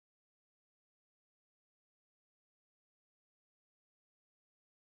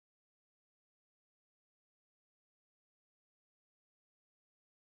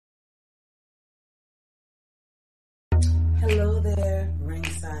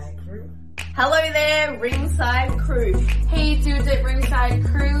Hello there, Ringside Crew. Hey dudes at Ringside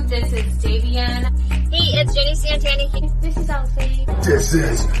Crew, this is Davian. Hey, it's Jenny Santana. This is Alfie. This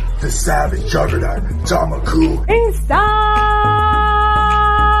is the Savage Juggernaut, Tamaku. Inside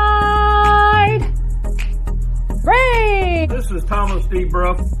Ring! This is Thomas D.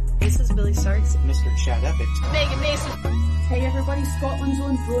 Bruff. This is Billy Starks. Mr. Chad Epic. Megan Mason. Hey everybody, Scotland's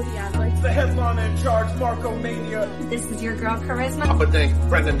own Brody Adler. The headliner in charge, Marco Mania. This is your girl Charisma. Papa Dink,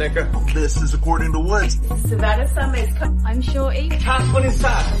 Brendan Dinker. This is According to Woods. Savannah Summers. I'm Shorty. Catherine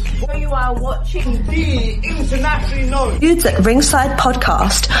inside. You are watching The internationally known Dudes at Ringside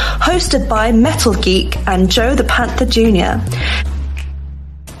podcast, hosted by Metal Geek and Joe the Panther Jr.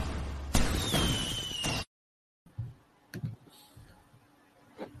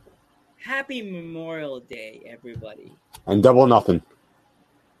 Happy Memorial Day, everybody. And double nothing.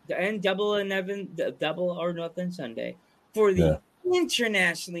 And double or nothing Sunday for the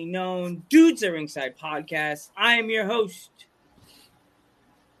internationally known Dudes at Ringside podcast. I am your host,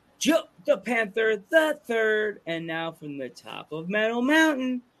 Joe the Panther the Third, and now from the top of Metal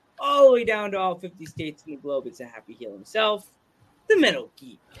Mountain all the way down to all 50 states in the globe, it's a happy heel himself, the Metal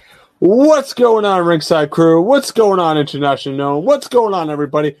Geek. What's going on, Ringside Crew? What's going on, International Known? What's going on,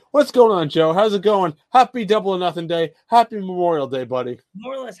 everybody? What's going on, Joe? How's it going? Happy Double or Nothing Day. Happy Memorial Day, buddy.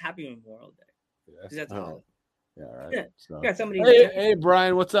 More or less happy Memorial Day. Because that's all right. Yeah. So. Got somebody. Hey,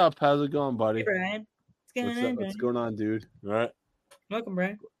 Brian, what's up? How's it going, buddy? Hey, Brian. What's going on, dude? All right. Welcome,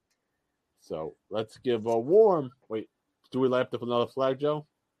 Brian. So let's give a warm. Wait, do we light up another flag, Joe?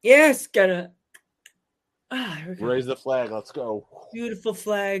 Yes, gotta. Raise the flag. Let's go. Beautiful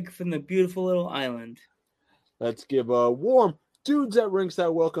flag from the beautiful little island. Let's give a warm Dudes at Ringside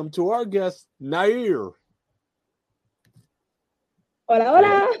welcome to our guest, Nair. Hola,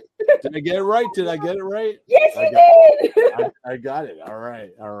 hola. Did I get it right? Yes, you did. I got it. All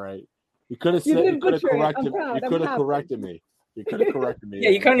right. You could have said. You could have corrected me. You could have corrected me.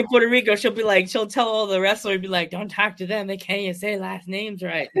 Yeah, you come to Puerto Rico, she'll tell all the wrestlers, be like, don't talk to them. They can't even say last names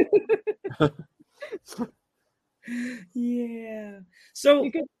right. Yeah. So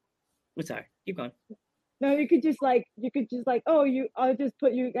you could. Sorry, keep going. No, you could just I'll just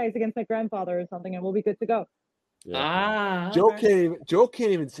put you guys against my grandfather or something, and we'll be good to go. Yeah. Joe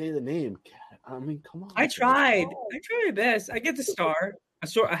can't even say the name. I mean, come on. I tried my best. I get the star.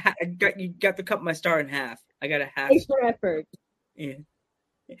 You got to cut my star in half. I got a half. Extra effort. Yeah.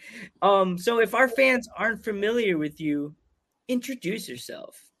 So if our fans aren't familiar with you, introduce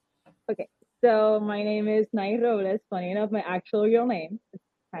yourself. Okay. So my name is Nair Robles. Funny enough, my actual real name. It's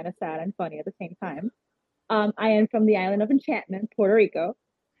kind of sad and funny at the same time. I am from the island of Enchantment, Puerto Rico.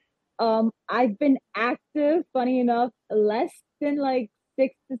 I've been active, funny enough, less than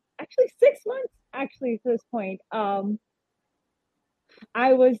 6 months actually to this point. I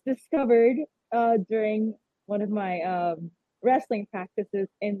was discovered during one of my wrestling practices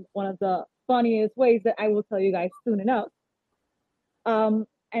in one of the funniest ways that I will tell you guys soon enough.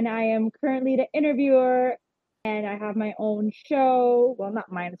 And I am currently the interviewer, and I have my own show. Well,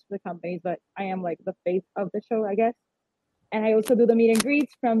 not mine, it's for the companies, but I am the face of the show, I guess. And I also do the meet and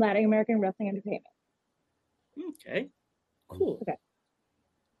greets from Latin American Wrestling Entertainment. Okay, cool. Okay.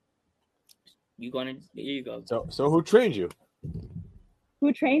 Here you go. So who trained you?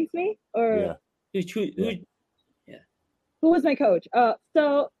 Who trains me? Or Who was my coach?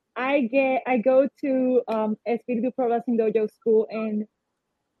 So I go to Espiritu Pro Wrestling Dojo school in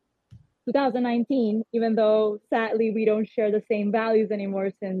 2019, even though sadly we don't share the same values anymore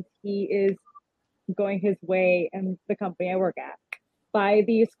since he is going his way and the company I work at by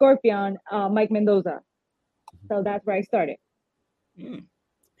the Scorpion, Mike Mendoza. So that's where I started.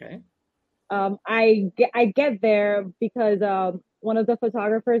 Okay. I get there because one of the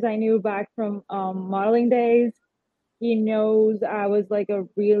photographers I knew back from modeling days, he knows I was a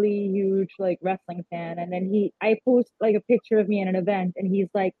really huge wrestling fan, and then I post a picture of me in an event, and he's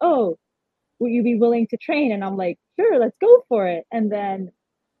like, "Oh, would you be willing to train?" And I'm like, "Sure, let's go for it." And then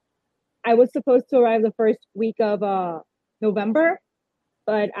I was supposed to arrive the first week of November,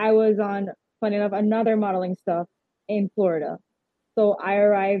 but I was on, funny enough, another modeling stuff in Florida. So I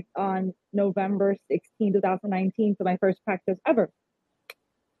arrived on November 16, 2019 for my first practice ever.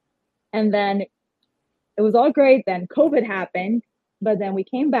 And then it was all great. Then COVID happened, but then we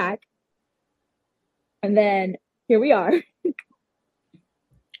came back. And then here we are.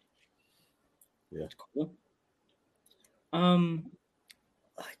 Yeah. Cool.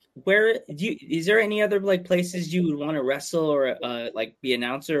 Where is there any other places you would want to wrestle or be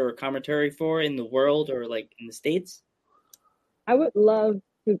announcer or commentary for in the world or in the States? I would love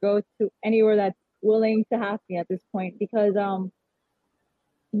to go to anywhere that's willing to have me at this point because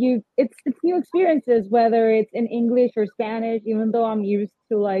it's new experiences, whether it's in English or Spanish. Even though I'm used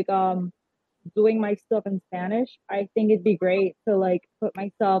to like doing my stuff in Spanish, I think it'd be great to like put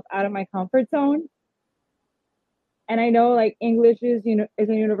myself out of my comfort zone. And I know like English is is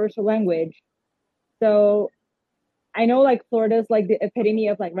a universal language, so I know like Florida's like the epitome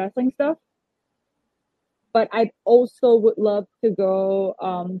of like wrestling stuff. But I also would love to go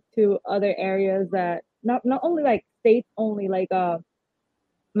to other areas that not only like states only, like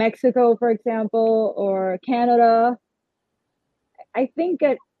Mexico, for example, or Canada. I think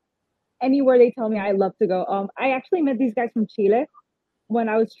that anywhere they tell me, I love to go. I actually met these guys from Chile when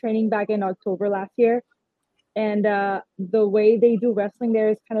I was training back in October last year, and the way they do wrestling there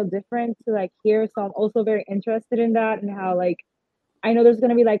is kind of different to like here. So I'm also very interested in that, and how like I know there's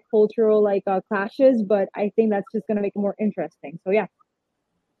gonna be like cultural like clashes, but I think that's just gonna make it more interesting. So yeah.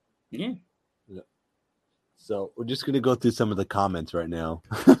 Yeah. So we're just gonna go through some of the comments right now.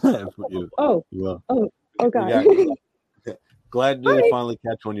 Oh God. Glad to finally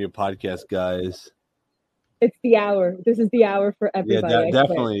catch one of your podcasts, guys. It's the hour. This is the hour for everybody. Yeah,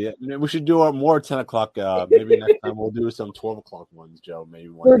 definitely. We should do more 10 o'clock. Maybe next time we'll do some 12 o'clock ones, Joe. Maybe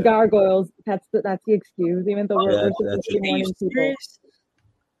one. We're gargoyles. That's the excuse. Even though we're supposed to be morning people.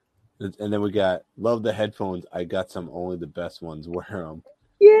 And then we got love the headphones. I got some, only the best ones. Wear them.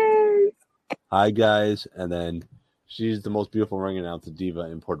 Yes. Hi guys, and then she's the most beautiful ring announcer diva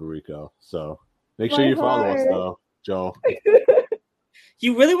in Puerto Rico. So make sure you follow us, though, Joe.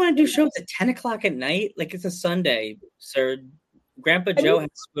 You really want to do shows at 10 o'clock at night? Like it's a Sunday, sir. Grandpa Joe has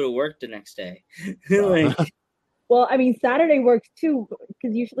to go to work the next day. Well, I mean, Saturday works too,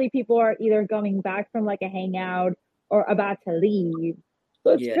 because usually people are either coming back from like a hangout or about to leave.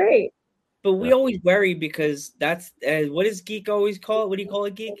 So it's great. But we always worry because that's what does Geek always call it? What do you call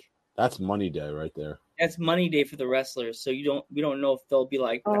it, Geek? That's money day right there. That's money day for the wrestlers. So we don't know if they'll be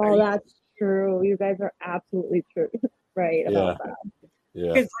like, oh, that's true. You guys are absolutely true. Right about that.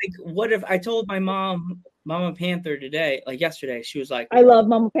 Yeah. Because like, what if I told my mom, Mama Panther today, like yesterday, she was like, I love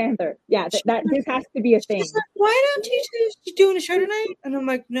Mama Panther. Yeah, that this has to be a thing. She's like, why don't you doing a show tonight? And I'm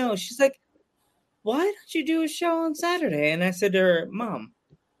like, no. She's like, why don't you do a show on Saturday? And I said to her, Mom,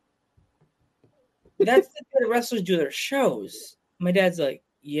 that's the way the wrestlers do their shows. My dad's like,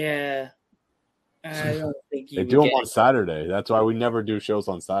 yeah, I don't think you they do them on Saturday. That's why we never do shows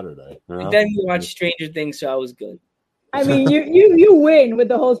on Saturday. You know? And then we watched Stranger Things, so I was good. I mean, you win with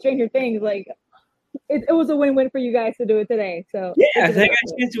the whole Stranger Things. Like, it was a win-win for you guys to do it today. So yeah, I got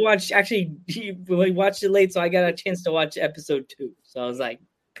a chance to watch. Actually, we watched it late, so I got a chance to watch episode 2. So I was like,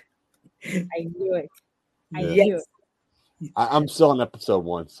 I knew it. I knew it. I'm still on episode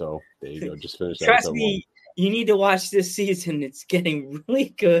 1, so there you go. Just finish. Trust me, you need to watch this season. It's getting really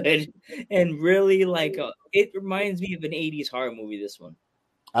good and really like it reminds me of an 80s horror movie. This one.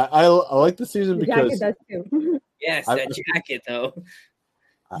 I like the season because does too. Yes, that jacket though.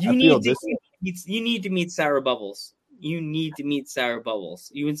 You need to meet Sarah Bubbles. You need to meet Sarah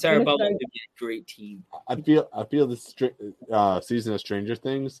Bubbles. You and Sarah Bubbles would be a great team. I feel this season of Stranger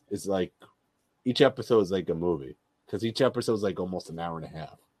Things is like each episode is like a movie because each episode is like almost an hour and a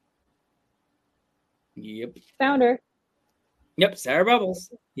half. Yep. Found her. Yep, Sarah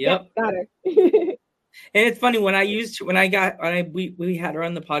Bubbles. Yep, got her. And it's funny when we had her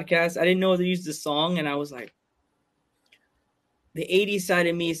on the podcast, I didn't know they used the song, and I was like, the 80s side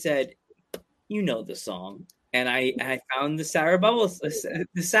of me said, you know the song. And I found the Sarah Bubbles, the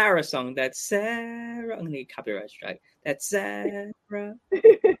Sarah song. That's Sarah. I'm going to get copyright strike. That's Sarah.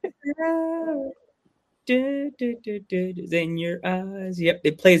 In your eyes. Yep,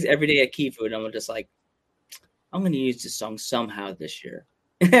 it plays every day at Key Food. And I'm just like, I'm going to use this song somehow this year.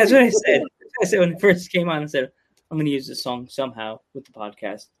 And that's what I said. I said when it first came on, I said, I'm going to use this song somehow with the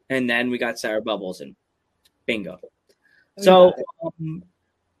podcast. And then we got Sarah Bubbles and bingo. So,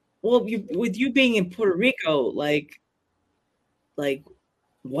 with you being in Puerto Rico, like,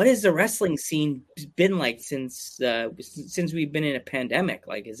 what has the wrestling scene been like since we've been in a pandemic?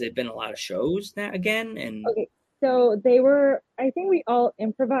 Like, has it been a lot of shows now again? And okay, so they were. I think we all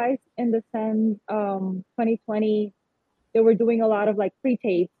improvised in the sense. 2020, they were doing a lot of like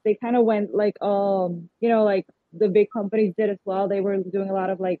pre-tapes. They kind of went like like the big companies did as well. They were doing a lot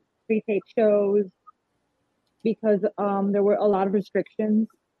of like pre-tape shows because there were a lot of restrictions.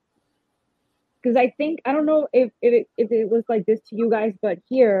 Because I don't know if it was like this to you guys, but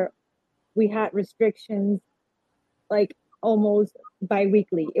here we had restrictions like almost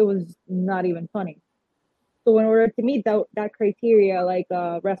bi-weekly. It was not even funny. So in order to meet that criteria, like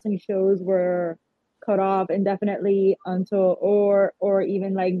wrestling shows were cut off indefinitely until or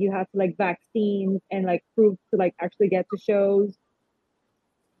even like you have to like vaccines and like proof to like actually get to shows.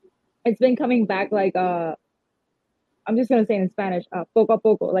 it's been coming back like I'm just gonna say in Spanish, poco a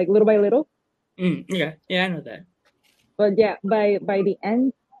poco, like little by little. Yeah, I know that. But yeah, by the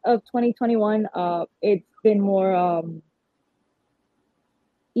end of 2021, it's been more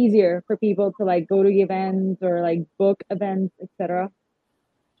easier for people to like go to events or like book events, etc.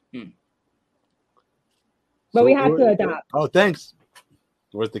 But we had to adapt. Oh, thanks.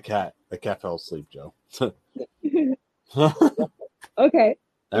 Where's the cat? The cat fell asleep, Joe. Okay.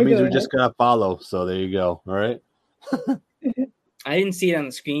 That means we're just gonna follow. So there you go. All right. I didn't see it on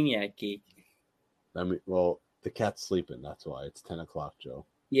the screen yet, Geek. I mean, well, the cat's sleeping. That's why it's 10 o'clock, Joe.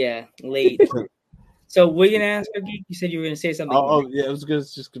 Yeah, late. So what are you gonna ask her, Geek? You said you were gonna say something. Oh yeah, I was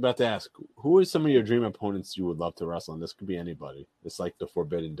just about to ask. Who are some of your dream opponents you would love to wrestle? And this could be anybody. It's like the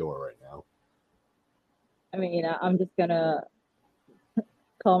forbidden door right now. I mean, I'm just gonna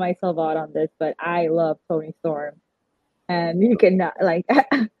call myself out on this, but I love Toni Storm, and you cannot like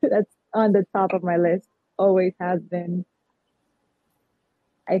that's on the top of my list. Always has been.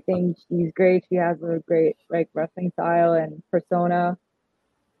 I think she's great. She has a great like wrestling style and persona.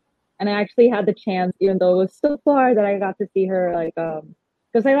 And I actually had the chance, even though it was so far, that I got to see her like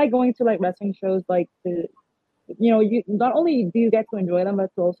because I like going to like wrestling shows, like to, you not only do you get to enjoy them, but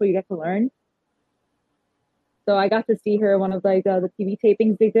also you get to learn. So I got to see her one of like the TV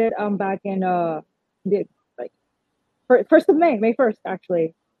tapings they did back in like 1st of May 1st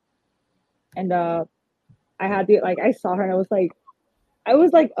actually, and I had the like I saw her and I was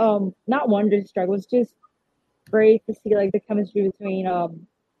like not wonderstruck. It was just great to see like the chemistry between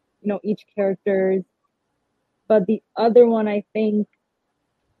each characters. But the other one I think,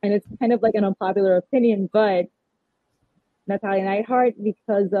 and it's kind of like an unpopular opinion, but Natalya Neidhart,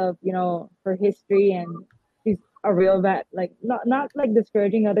 because of her history, and she's a real vet, like not like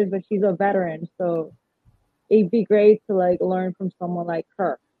discouraging others, but she's a veteran, so it'd be great to like learn from someone like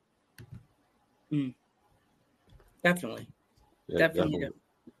her. Definitely. Yeah, Definitely.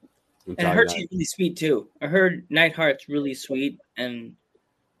 And I heard she's really sweet too. I heard Neidhart's really sweet, and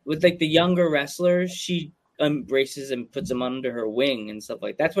with like the younger wrestlers, she embraces and puts them under her wing and stuff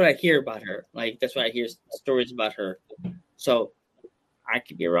like that. That's what I hear about her. Like that's what I hear stories about her. So I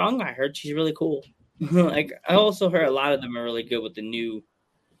could be wrong. I heard she's really cool. Like I also heard a lot of them are really good with the new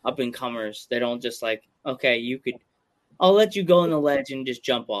up and comers. They don't just like, okay, I'll let you go on the ledge and just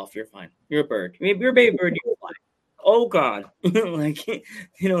jump off. You're fine. You're a bird. Maybe you're a baby bird. You can fly. Oh God! Like they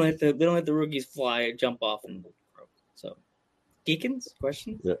don't let the rookies fly, jump off, and so. Geekins,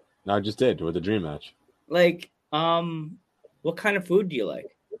 questions? Yeah, no, I just did with the dream match. Like, what kind of food do you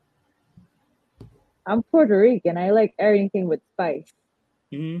like? I'm Puerto Rican. I like everything with spice.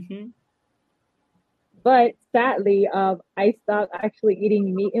 Mm-hmm. But sadly, I stopped actually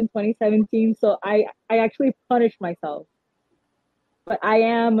eating meat in 2017, so I actually punished myself. But I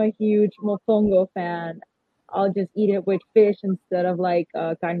am a huge mofongo fan. I'll just eat it with fish instead of like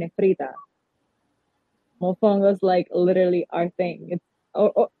carne frita. Mofongo is like literally our thing. It's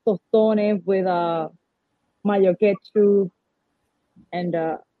tostones with mayo ketchup and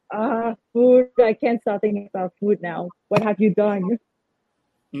food. I can't stop thinking about food now. What have you done?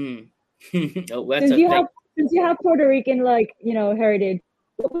 Since you have Puerto Rican heritage,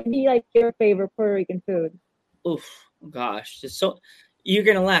 what would be like your favorite Puerto Rican food? Oof, gosh, you're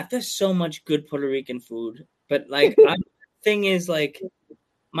gonna laugh. There's so much good Puerto Rican food, but like thing is like.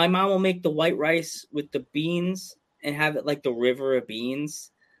 My mom will make the white rice with the beans and have it like the river of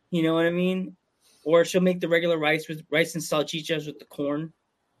beans. You know what I mean? Or she'll make the regular rice with rice and salchichas with the corn.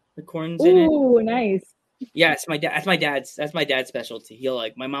 The corn's in it. Ooh, nice. Yeah, that's my dad's specialty. He'll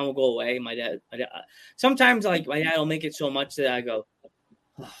like my mom will go away. My dad sometimes like my dad will make it so much that I go,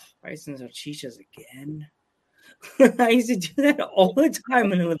 oh, rice and salchichas again. I used to do that all the time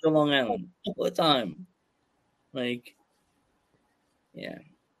when I lived on Long Island. All the time. Like, yeah.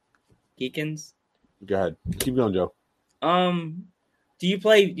 Geekins? Go ahead. Keep going, Joe. Do you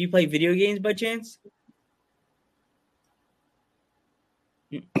play video games by chance?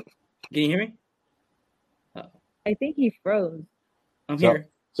 Can you hear me? I think he froze. I'm here.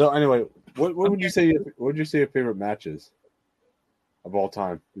 So anyway, what would you say? What would you say your favorite match is of all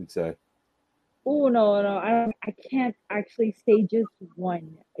time? You'd say. Oh no, I can't actually say just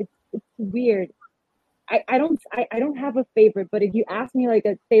one. It's weird. I don't have a favorite, but if you ask me like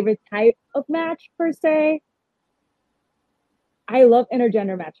a favorite type of match per se, I love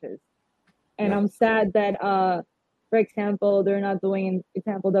intergender matches. And I'm sad that for example, they're not doing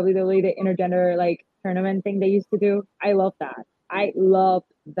WWE the intergender like tournament thing they used to do. I love that. I love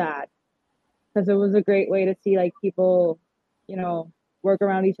that. Because it was a great way to see like people, work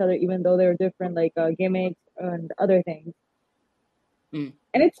around each other even though they were different like gimmicks and other things. and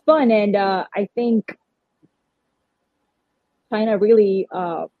it's fun. And I think China really,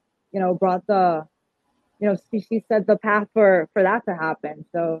 brought the, she set the path for that to happen.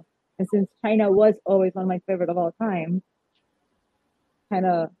 So, and since China was always one of my favorite of all time, kind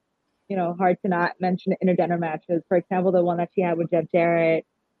of, hard to not mention the intergender matches. For example, the one that she had with Jeff Jarrett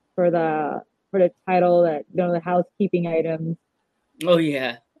for the title, that the housekeeping items. Oh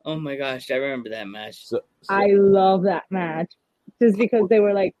yeah. Oh my gosh, I remember that match. I love that match just because they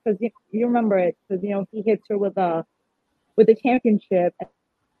were like, because you remember it, because he hits her with the championship,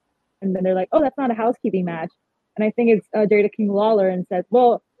 and then they're like, oh, that's not a housekeeping match, and I think it's Jada King Lawler, and says,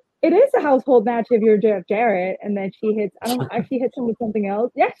 well, it is a household match if you're Jeff Jarrett, and then she hits, she hits him with something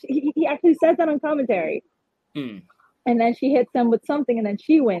else. Yeah, he actually says that on commentary, and then she hits him with something, and then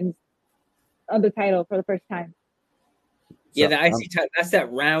she wins the title for the first time. Yeah, the IC title. That's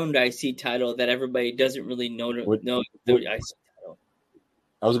that round IC title that everybody doesn't really know the IC title.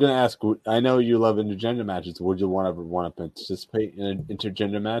 I was going to ask. I know you love intergender matches. Would you want to participate in an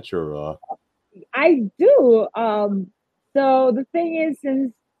intergender match, or? I do. So the thing is,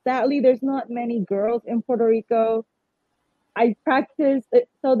 since sadly there's not many girls in Puerto Rico, I practice.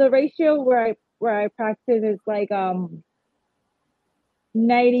 So the ratio where I practice is like 95%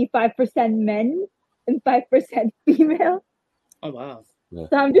 men and 5% female. Oh wow! Yeah.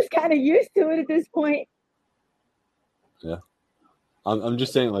 So I'm just kind of used to it at this point. Yeah, I'm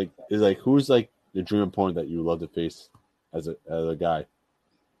just saying, like, who's like your dream opponent that you love to face as a guy?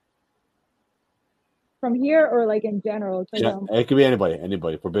 From here or like in general? It could be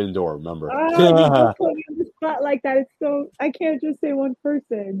anybody. Forbidden Door, remember? You just put me on the spot like that. It's so I can't just say one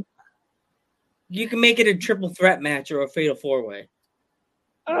person. You can make it a triple threat match or a fatal 4-way.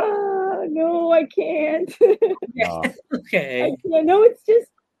 No, I can't. Okay. I can't. No, it's just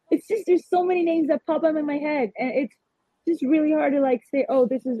there's so many names that pop up in my head, and it's just really hard to like say, oh,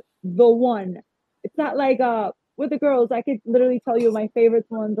 this is the one. It's not like with the girls, I could literally tell you my favorite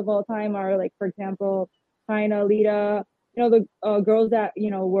ones of all time are like, for example, China, Lita, the girls that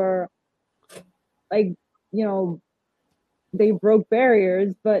were like, they broke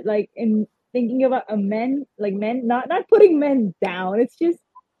barriers, but like in thinking about men, not putting men down, it's just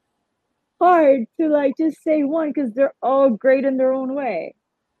hard to like just say one because they're all great in their own way.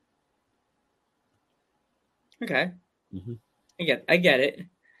 Okay. I get it.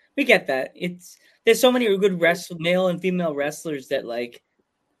 We get that. There's so many good male and female wrestlers that like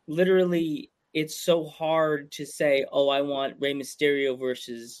literally it's so hard to say, oh, I want Rey Mysterio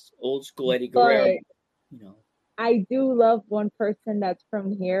versus old school Eddie Guerrero. I do love one person that's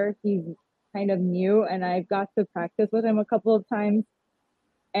from here. He's kind of new, and I've got to practice with him a couple of times.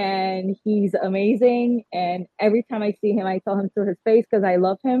 And he's amazing. And every time I see him, I tell him to his face because I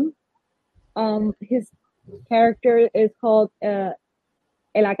love him. His character is called El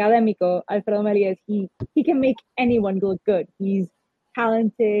Académico, Alfredo Melies. He can make anyone look good. He's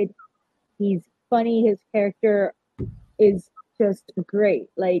talented. He's funny. His character is just great.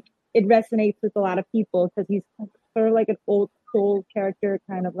 Like, it resonates with a lot of people because he's sort of like an old soul character,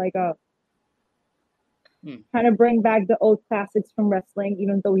 kind of like a kind of bring back the old classics from wrestling,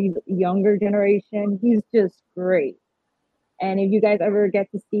 even though he's a younger generation. He's just great. And if you guys ever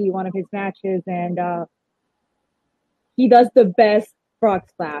get to see one of his matches, and he does the best frog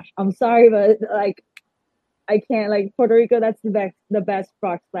splash. I'm sorry, but like I can't, like, Puerto Rico, that's the best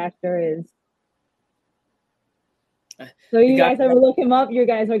frog splash there is. So you guys ever look him up, you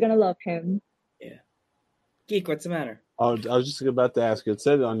guys are gonna love him. Yeah. Geek, what's the matter? I was just about to ask. It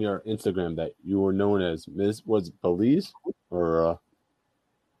said on your Instagram that you were known as Ms. Belize, or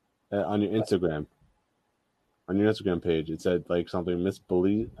on your Instagram page, it said like something Miss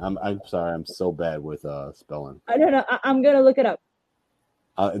Belize. I'm sorry, I'm so bad with spelling. I don't know. I'm gonna look it up.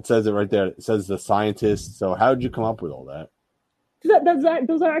 It says it right there. It says the scientist. So how did you come up with all that?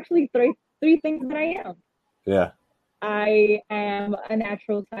 Those are actually three things that I am. Yeah. I am a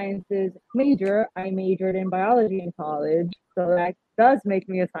natural sciences major. I majored in biology in college, so that does make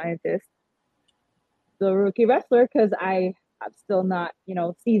me a scientist. The rookie wrestler, because I'm still not,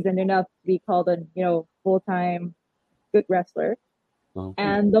 seasoned enough to be called a, full-time good wrestler. Oh,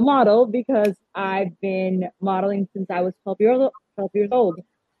 and the model, because I've been modeling since I was 12 years old.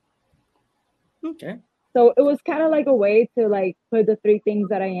 Okay. So it was kind of like a way to like put the three things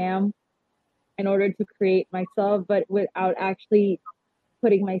that I am in order to create myself, but without actually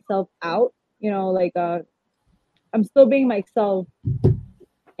putting myself out, I'm still being myself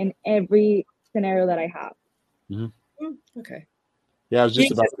in every scenario that I have. Mm-hmm. Okay. Yeah, I was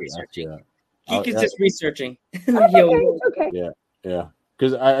just about to ask you that. Geek is just researching. Okay. Yeah.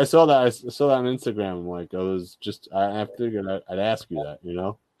 Because I saw that on Instagram. I'm like, I figured I'd ask you that, you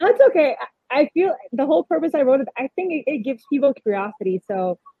know. That's okay. I feel the whole purpose I wrote it. I think it gives people curiosity,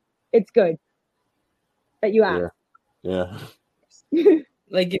 so it's good that you ask. Yeah.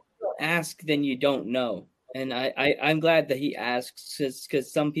 Like if you don't ask, then you don't know. And I'm glad that he asks,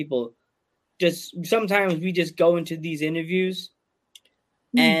 because some people sometimes we just go into these interviews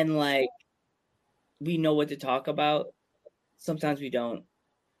and like we know what to talk about. Sometimes we don't.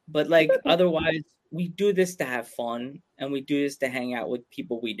 But like otherwise, we do this to have fun, and we do this to hang out with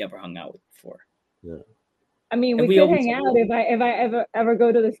people we never hung out with before. Yeah. I mean, we could hang out if I ever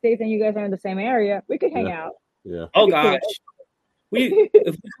go to the States and you guys are in the same area. We could hang out. Yeah. Oh gosh. If we come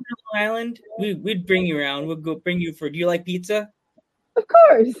to Long Island, we'd bring you around. We'd go bring you for. Do you like pizza? Of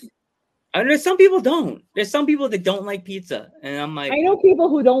course. And there's some people don't. There's some people that don't like pizza, and I'm like, I know people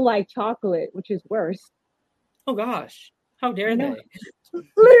who don't like chocolate, which is worse. Oh gosh, how dare they?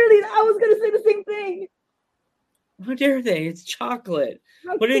 Literally, I was gonna say the same thing. How dare they? It's chocolate.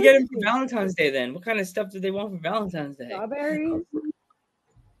 How What do they get them for Valentine's Day then? What kind of stuff do they want for Valentine's Day? Strawberries.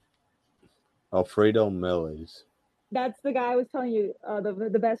 Alfredo Melis. That's the guy I was telling you,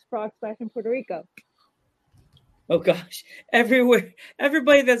 the best frog splash in Puerto Rico. Oh gosh,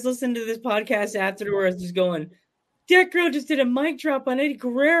 everybody that's listening to this podcast afterwards is going, that girl just did a mic drop on Eddie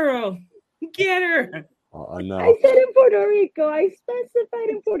Guerrero. Get her. Oh, no. I said in Puerto Rico. I specified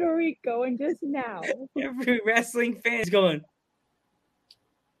in Puerto Rico, and just now. Every wrestling fan is going.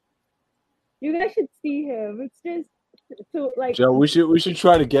 You guys should see him. It's just so like. Joe, we should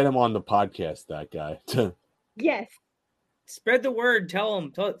try to get him on the podcast. That guy. Yes. Spread the word. Tell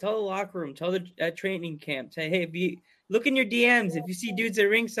them. Tell the locker room. Tell the training camp. Say, hey, if you look in your DMs, if you see dudes at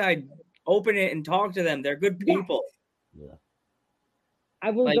ringside, open it and talk to them. They're good people. Yeah. I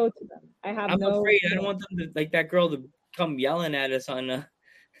will go to them. I'm afraid. I don't want them to like that girl to come yelling at us on.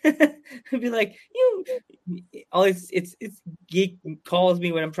 Be like, you. Oh, it's geek calls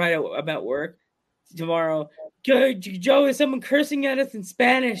me when I'm at work tomorrow. Joe, is someone cursing at us in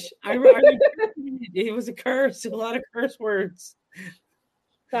Spanish? It was a curse. A lot of curse words.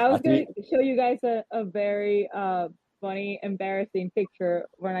 So I was going to show you guys a very funny, embarrassing picture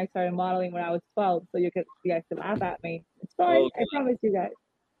when I started modeling when I was 12, so you guys can laugh at me. It's fine. I promise you guys.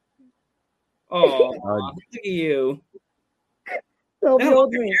 Oh, look at you. So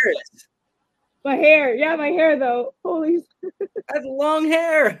old me. My hair. Yeah, my hair, though. Holy. That's long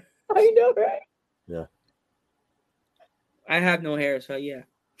hair. I know, right? Yeah. I have no hair, so yeah.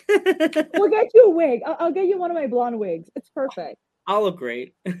 We'll get you a wig. I'll get you one of my blonde wigs. It's perfect. I'll look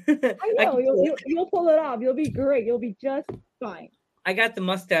great. I know. You'll pull it off. You'll be great. You'll be just fine. I got the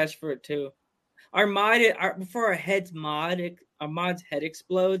mustache for it, too. Before our mod's head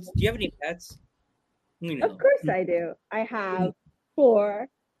explodes, do you have any pets? Of course I do. I have 4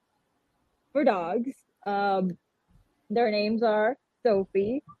 dogs. Their names are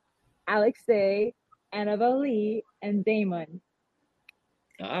Sophie, Alexei, Annabelle Lee, and Damon.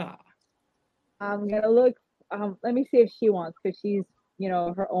 Ah. I'm gonna look. Let me see if she wants, because she's,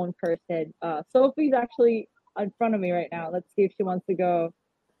 her own person. Sophie's actually in front of me right now. Let's see if she wants to go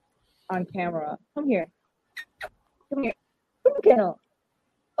on camera. Come here. Come here. Come on, Kendall.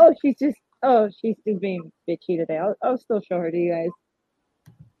 Oh, she's just being bitchy today. I'll still show her to you guys.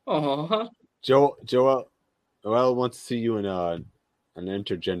 Oh. Joel wants to see you in an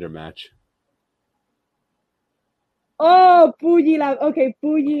intergender match. Oh, Puyi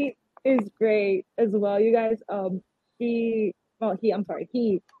Puyi is great as well, you guys. Puyi's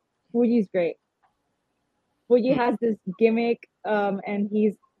great. Puyi has this gimmick, and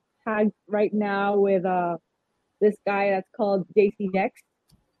he's tagged right now with this guy that's called JC Dex,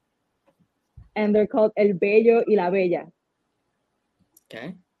 and they're called El Bello y la Bella.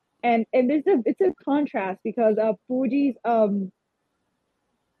 Okay. And it's a contrast because Puyi's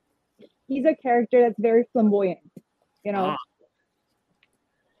he's a character that's very flamboyant,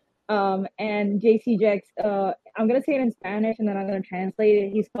 and JC Jex, I'm gonna say it in Spanish and then I'm gonna translate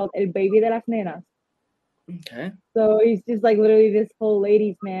it. He's called El Baby de las Nenas. Okay. So he's just like literally this whole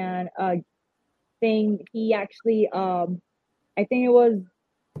ladies' man thing. He actually I think it was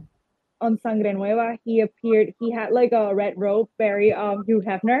on Sangre Nueva, he appeared. He had like a red robe, very Hugh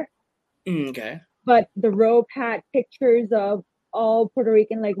Hefner. Okay. But the robe had pictures of all Puerto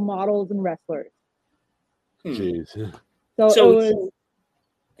Rican like models and wrestlers. Jeez. So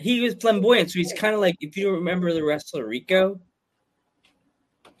he was flamboyant. So he's kind of like, if you remember the wrestler Rico.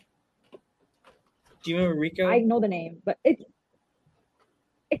 Do you remember Rico? I know the name, but I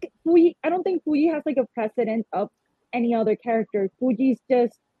don't think Puyi has like a precedent of any other character. Puyi's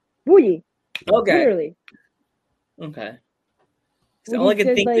just Puyi. Okay. Clearly. Okay. So all I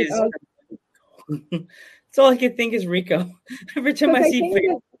can think is. That's all I can think is Rico. Every time I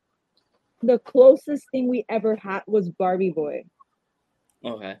see the closest thing we ever had was Barbie Boy.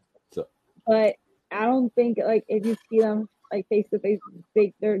 Okay. So, but I don't think like if you see them like face to face,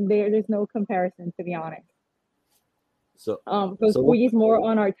 there's no comparison, to be honest. So because Fuji's more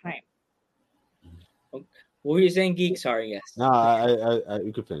on our time. What were you saying, Geek? Sorry, yes. No, I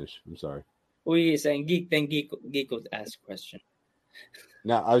you could finish. I'm sorry. What were you saying, Geek? Then Geek will ask a question.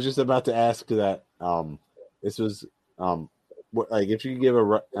 No, I was just about to ask that. This was like if you could give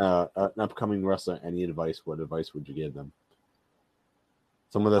an upcoming wrestler any advice, what advice would you give them?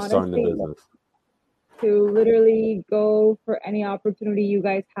 Someone that's starting the business. To literally go for any opportunity you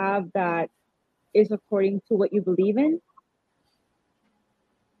guys have that is according to what you believe in,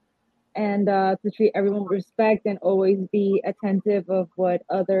 and to treat everyone with respect and always be attentive of what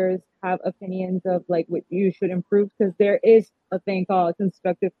others have opinions of, like what you should improve, because there is a thing called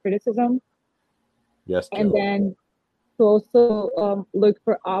constructive criticism. Yes. And then to also look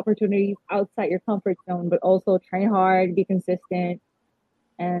for opportunities outside your comfort zone, but also train hard, be consistent,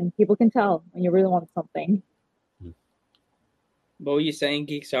 and people can tell when you really want something. What were you saying,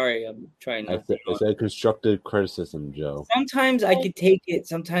 Geek? Sorry, I'm trying not to. I said constructive criticism, Joe. Sometimes I can take it,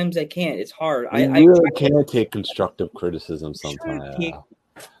 sometimes I can't. It's hard. I really can't take constructive criticism sometimes.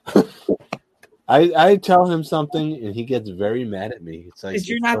 I tell him something and he gets very mad at me. It's like, because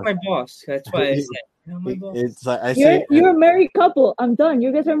you're not my boss. That's why I said you're not my boss. It's like I say, you're a married couple. I'm done.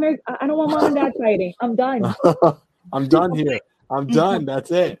 You guys are married. I don't want mom and dad fighting. I'm done. I'm done here. I'm done. That's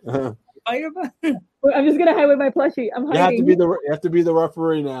it. I'm just gonna hide with my plushie. I'm hiding. You have to be the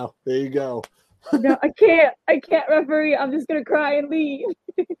referee now. There you go. No, I can't referee. I'm just gonna cry and leave.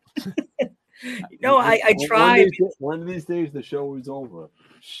 No, I tried. One of these days the show is over.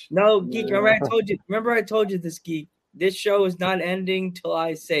 No, Geek. Remember I told you this, Geek. This show is not ending till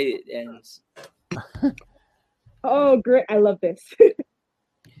I say it ends. Oh, great! I love this.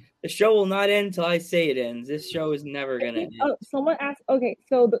 The show will not end till I say it ends. This show is never gonna end. Oh, someone asked. Okay,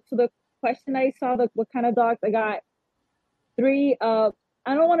 so the question I saw, what kind of dogs? I got 3. I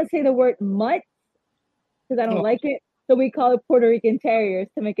don't want to say the word mutt because I don't like it. So we call it Puerto Rican Terriers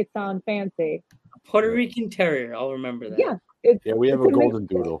to make it sound fancy. Puerto Rican Terrier. I'll remember that. Yeah. We have a golden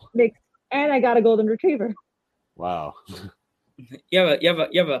doodle. And I got a golden retriever. Wow. You have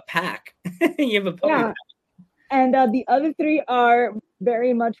a pack. You have a puppy pack. And the other 3 are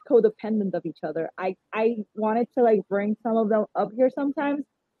very much codependent of each other. I wanted to like bring some of them up here sometimes,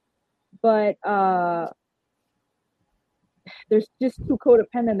 but there's just too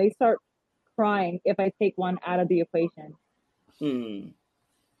codependent. They start crying if I take one out of the equation.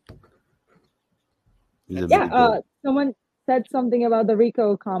 Someone said something about the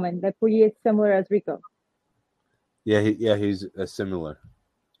Rico comment that Fuji is similar as Rico. He's similar.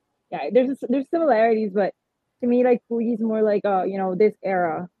 Yeah, there's similarities, but to me, like Fuji's more like this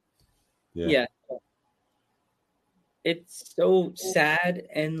era. Yeah. It's so sad,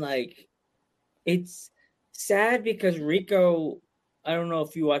 and like it's sad because Rico, I don't know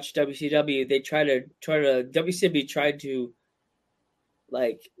if you watch WCW, they WCW tried to,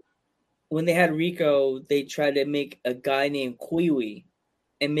 like, when they had Rico, they tried to make a guy named Kiwi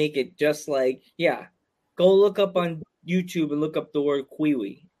and make it just like, go look up on YouTube and look up the word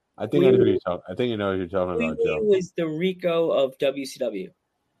Kiwi. I think you know what you're talking about, Joe. Was the Rico of WCW.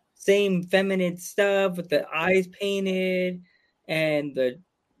 Same feminine stuff with the eyes painted and the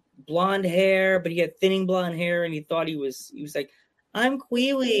blonde hair, but he had thinning blonde hair, and he thought he was like, I'm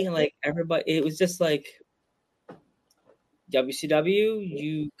Kiwi, and like everybody, it was just like, WCW,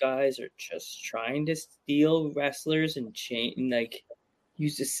 you guys are just trying to steal wrestlers and like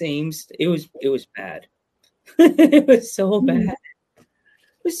use the same. It was bad. It was so bad.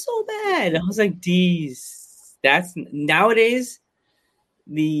 It was so bad. I was like, "Geez, that's nowadays."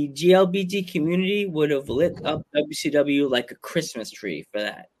 The GLBT community would have lit up WCW like a Christmas tree for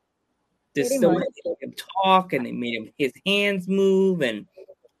that. Just the way they made him talk, and they made his hands move, and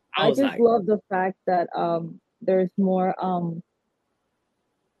I just like, love the fact that there's more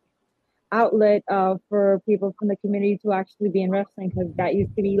outlet for people from the community to actually be in wrestling, because that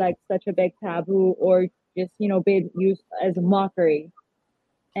used to be like such a big taboo, or just being used as a mockery.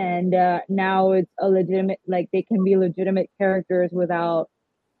 And now it's a legitimate, like they can be legitimate characters without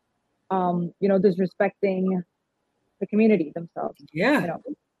disrespecting the community themselves. Yeah.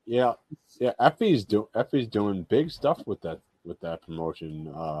 Effie's doing big stuff with that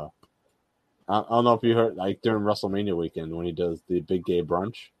promotion. I don't know if you heard, like during WrestleMania weekend when he does the big gay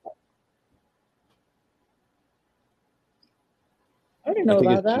brunch. I didn't know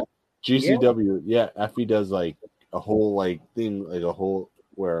about that. GCW, Effie does like a whole like thing, like a whole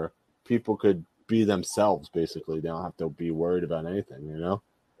where people could be themselves. Basically, they don't have to be worried about anything. You know.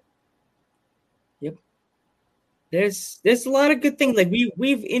 Yep. There's a lot of good things. Like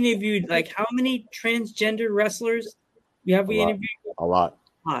we've interviewed like how many transgender wrestlers we interviewed? A lot.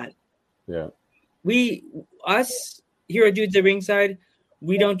 Yeah. Yeah. Us here at Dudes at Ringside,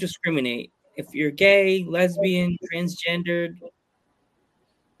 we don't discriminate. If you're gay, lesbian, transgendered,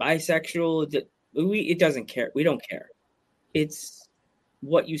 bisexual, it doesn't care. We don't care. It's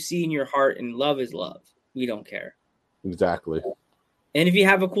what you see in your heart, and love is love. We don't care. Exactly. And if you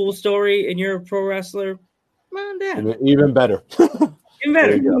have a cool story and you're a pro wrestler, come on down. Even better. Even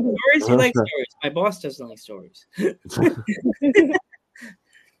better. Stories, you like stories. My boss doesn't like stories.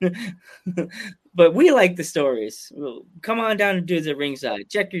 But we like the stories. Well, come on down to Dudes at Ringside.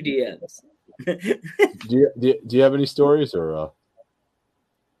 Check your DMs. do you have any stories or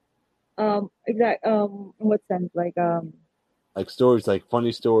in what sense? like stories, like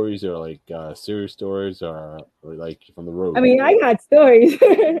funny stories or like serious stories or like from the road? I mean, I got stories.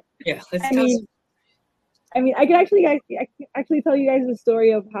 Yeah, I mean, I can actually tell you guys the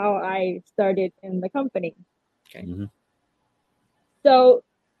story of how I started in the company. Okay. Mm-hmm. So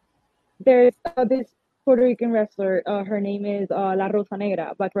there's this Puerto Rican wrestler. Her name is La Rosa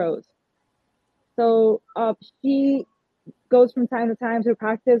Negra, Black Rose. So she goes from time to time to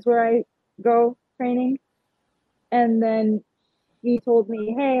practice where I go training, and then he told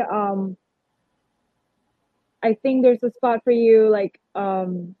me, "Hey, I think there's a spot for you. Like,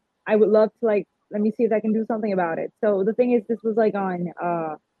 I would love to like." Let me see if I can do something about it. So the thing is, this was like on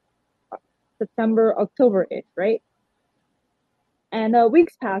September, October-ish, right? And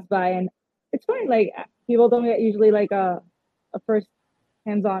weeks passed by, and it's fine. Like people don't get usually like a first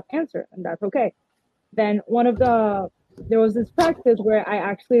hands-on answer, and that's okay. Then there was this practice where I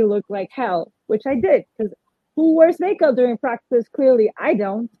actually looked like hell, which I did, because who wears makeup during practice? Clearly, I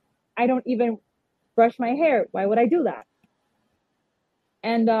don't. I don't even brush my hair. Why would I do that?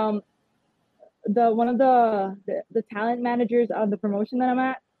 And one of the talent managers of the promotion that I'm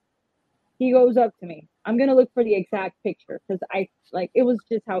at, he goes up to me. I'm gonna look for the exact picture because it was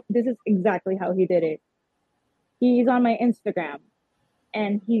just this is exactly how he did it. He's on my Instagram,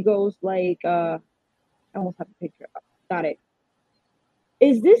 and he goes like, I almost have a picture. Got it.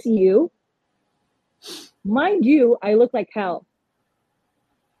 Is this you? Mind you, I look like hell.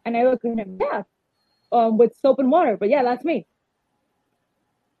 And I look at him, yeah, with soap and water, but yeah, that's me.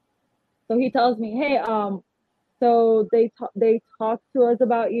 So he tells me, hey, so they talked to us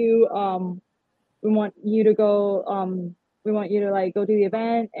about you. We want you to go. We want you to like go to the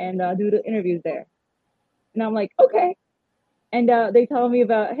event and do the interviews there. And I'm like, okay. And they tell me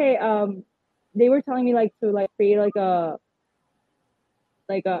about, hey, they were telling me like to like create like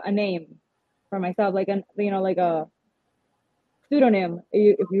a name for myself, like a pseudonym.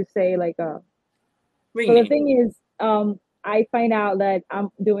 If you say like a. So the thing is, I find out that I'm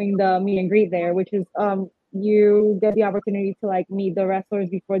doing the meet and greet there, which is you get the opportunity to like meet the wrestlers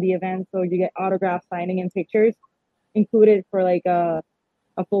before the event, so you get autograph signing and pictures included for like a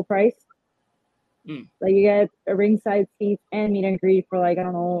full price. Like you get a ringside seat and meet and greet for like, I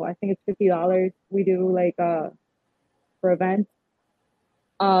don't know, I think it's $50. We do like for events.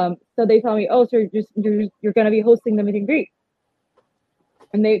 So they tell me, oh, so you're gonna be hosting the meet and greet,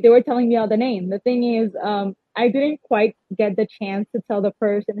 and they were telling me all the name. The thing is, I didn't quite get the chance to tell the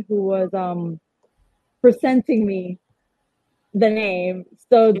person who was presenting me the name.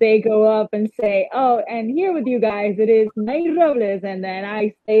 So they go up and say, oh, and here with you guys, it is Nair Robles. And then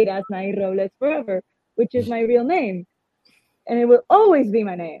I stayed as Nair Robles forever, which is my real name. And it will always be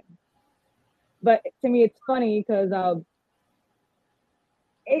my name. But to me, it's funny because I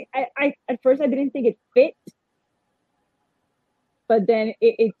at first I didn't think it fit. But then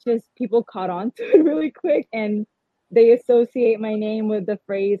it just, people caught on to it really quick, and they associate my name with the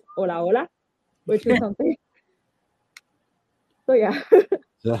phrase hola hola, which is something. So yeah.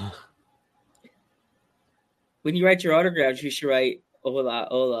 When you write your autographs, you should write hola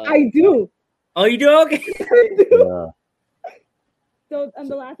hola. I do. Oh, you do? Okay. I do. Yeah. So on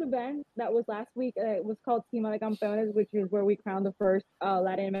the last event that was last week, it was called Cima de Campeones, which is where we crowned the first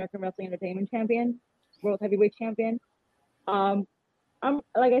Latin American Wrestling Entertainment Champion, World Heavyweight Champion. I'm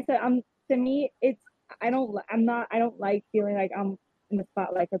like I said, to me, I don't like feeling like I'm in the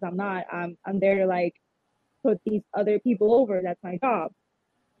spotlight, because I'm not. I'm there to like put these other people over. That's my job.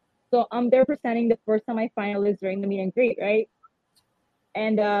 So I'm there presenting the first time I finalist during the meet and greet, right?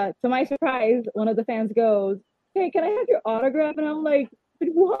 And to my surprise, one of the fans goes, "Hey, can I have your autograph?" And I'm like, "But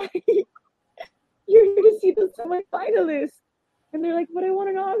why? You're here to see the semi-finalists." And they're like, "But I want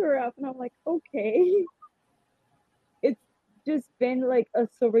an autograph." And I'm like, "Okay." just been like a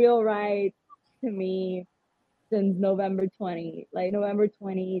surreal ride to me since November 20. Like November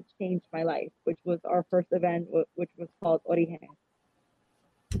 20 changed my life, which was our first event, which was called Origen.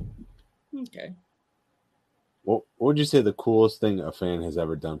 Okay. What would you say the coolest thing a fan has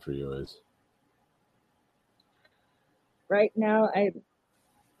ever done for you is? Right now, I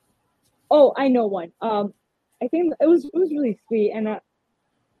know one. I think it was really sweet, and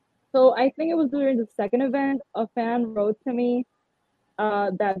so I think it was during the second event. A fan wrote to me,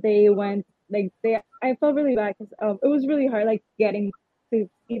 that they went like they. I felt really bad because it was really hard, like getting to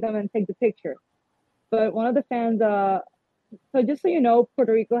see them and take the picture. But one of the fans, so just so you know,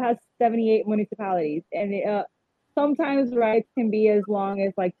 Puerto Rico has 78 municipalities, and sometimes rides can be as long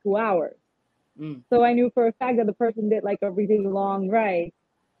as like 2 hours. So I knew for a fact that the person did like a really long ride,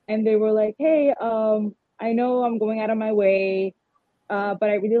 and they were like, "Hey, I know I'm going out of my way, but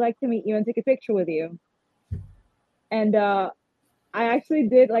I'd really like to meet you and take a picture with you." And I actually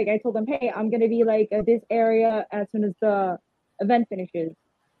did, like, I told them, "Hey, I'm gonna be like at this area as soon as the event finishes."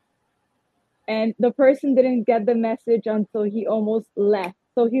 And the person didn't get the message until he almost left.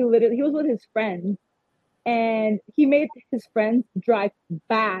 So he was with his friends, and he made his friends drive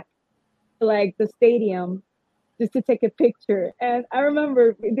back to like the stadium just to take a picture. And I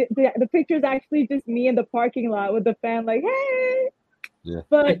remember the picture is actually just me in the parking lot with the fan like, "Hey." Yeah.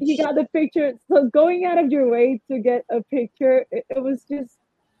 But he got the picture. So going out of your way to get a picture, it was just.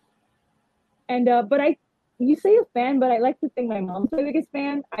 And but you say a fan, but I like to think my mom's my biggest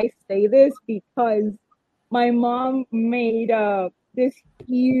fan. I say this because my mom made this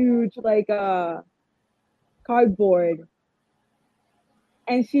huge like cardboard,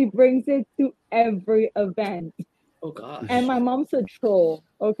 and she brings it to every event. Oh gosh. And my mom's a troll,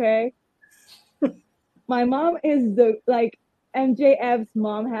 okay? My mom is MJF's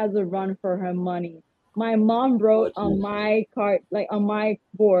mom has a run for her money. My mom wrote on my card, like on my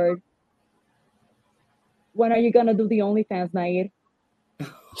board, "When are you gonna do the OnlyFans, Nair?"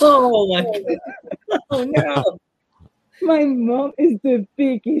 Oh my god. Oh no. My mom is the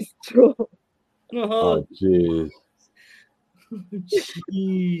biggest troll. Oh jeez.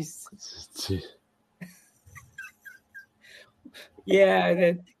 Jeez.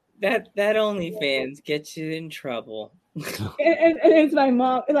 Yeah, that OnlyFans gets you in trouble. And it's my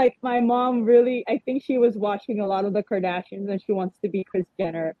mom. Like my mom really, I think she was watching a lot of the Kardashians, and she wants to be Kris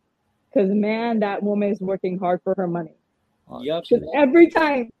Jenner. Because man, that woman is working hard for her money. Yep. Every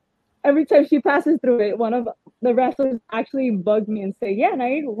time she passes through it, one of the wrestlers actually bugged me and say, "Yeah,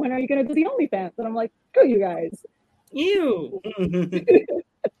 Nair, when are you gonna do the OnlyFans?" And I'm like, "Screw you guys." Ew.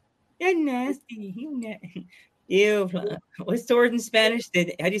 You're nasty. Ew. What's the word in Spanish?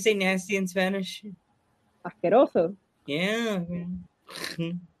 How do you say nasty in Spanish? Asqueroso. Yeah.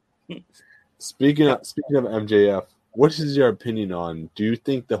 Speaking of MJF, what is your opinion on? Do you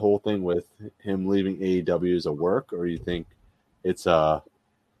think the whole thing with him leaving AEW is a work, or do you think it's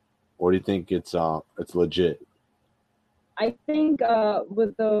legit? I think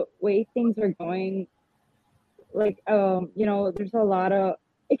with the way things are going, like there's a lot of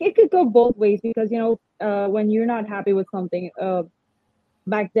it could go both ways because when you're not happy with something,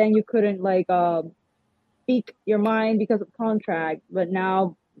 back then you couldn't like speak your mind because of contract, but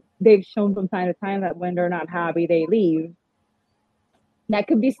now they've shown from time to time that when they're not happy, they leave. That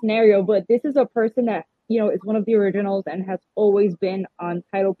could be a scenario, but this is a person that is one of the originals and has always been on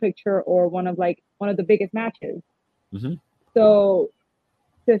title picture or one of the biggest matches. Mm-hmm. So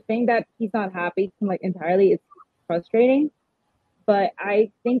to think that he's not happy entirely, it's frustrating. But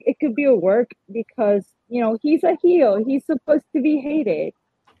I think it could be a work because he's a heel. He's supposed to be hated.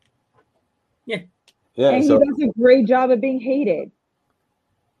 Yeah. And he does a great job of being hated.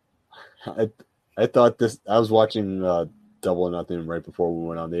 I thought this. I was watching Double or Nothing right before we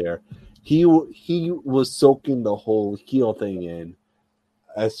went on the air. He was soaking the whole heel thing in.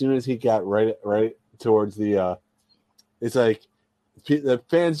 As soon as he got right towards the, it's like the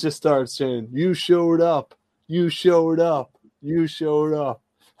fans just started saying, "You showed up, you showed up, you showed up,"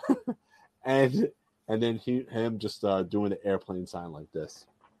 and then him just doing the airplane sign like this.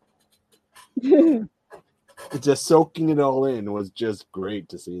 Just soaking it all in was just great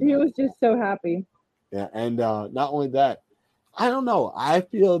to see. He was just so happy. Yeah, and not only that, I don't know. I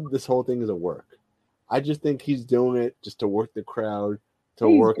feel this whole thing is a work. I just think he's doing it just to work the crowd, to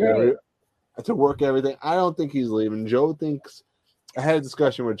work everything. I don't think he's leaving. Joe thinks. I had a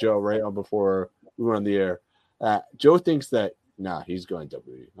discussion with Joe right before we went on the air. Joe thinks that he's going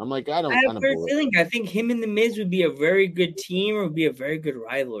WWE. I'm like, I have a weird feeling. I think him and The Miz would be a very good team, or would be a very good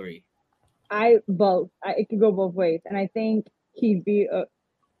rivalry. It could go both ways, and I think he'd be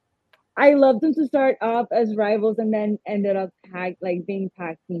I love them to start off as rivals and then ended up being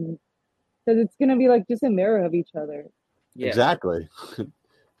tag teams. Because it's gonna be like just a mirror of each other. Yeah. Exactly.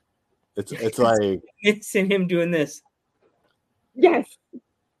 It's like It's in him doing this. Yes.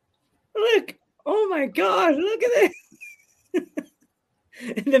 Look. Oh my God. Look at this.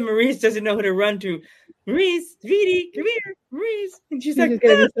 And then Maurice doesn't know who to run to. Maurice, Vidi, come here, Maurice. And she's like, just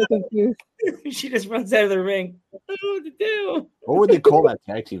gonna be so confused. She just runs out of the ring. I don't know what to do. what would they call that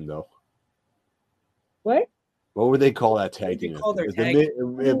tag team though? What? What would they call that tag team? call their Is tag it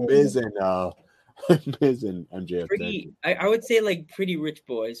Miz and Miz and MJF. Pretty, I would say like Pretty Rich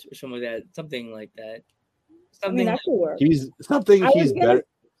Boys or something like that. Something like that. Something that could work. He's better.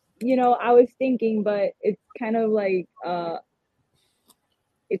 I was thinking, but it's kind of like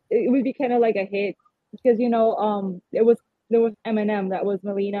it would be kind of like a hit because there was Eminem, that was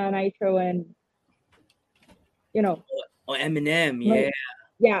Melina, Nitro, and Oh, Eminem, yeah.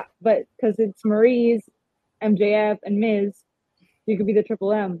 Yeah, but because it's Maurice, MJF, and Miz, you could be the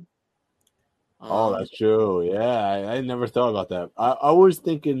Triple M. Oh, that's true. Yeah, I never thought about that. I was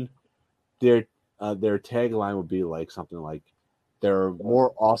thinking their tagline would be like something like they're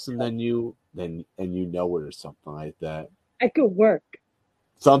more awesome than you, and you know it, or something like that. It could work.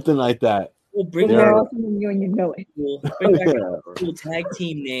 Something like that. We'll bring They're back, awesome than you and you know it. we'll bring back a cool tag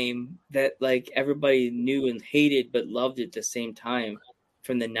team name that like everybody knew and hated but loved at the same time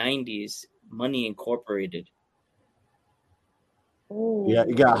from the 90s. Money Incorporated. Oh. Yeah,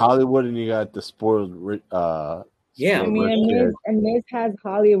 you got Hollywood and you got the spoiled. Yeah, I mean, and Miz has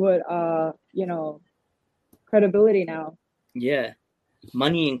Hollywood, credibility now. Yeah.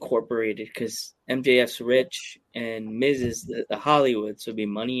 Money Incorporated, because MJF's rich and Miz is the Hollywood, so it'd be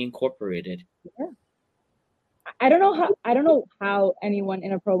Money Incorporated. Yeah. I don't know how anyone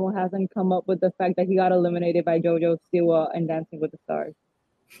in a promo hasn't come up with the fact that he got eliminated by JoJo Siwa and Dancing with the Stars.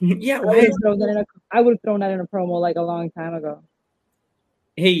 Yeah, I would have thrown that in a promo like a long time ago.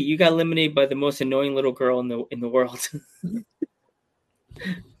 Hey, you got eliminated by the most annoying little girl in the world.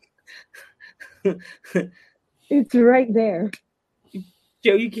 It's right there.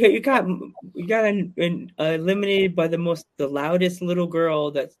 Joe, you got eliminated by the loudest little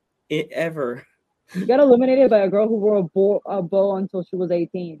girl that's ever. You got eliminated by a girl who wore a bow until she was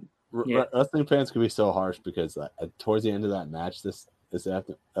 18. Yeah. Wrestling fans can be so harsh because towards the end of that match, this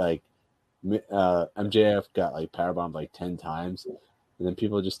after MJF got like powerbombed like 10 times, and then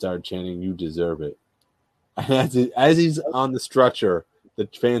people just started chanting, "You deserve it." And as he's on the structure, the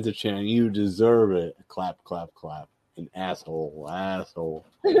fans are chanting, "You deserve it!" Clap, clap, clap. An asshole. That's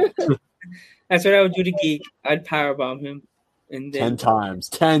what I would do to Geek. I'd powerbomb him, and then 10 times,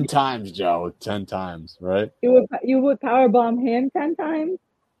 Joe. 10 times, right? You would powerbomb him 10 times.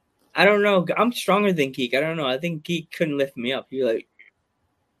 I don't know. I'm stronger than Geek. I don't know. I think Geek couldn't lift me up. He like,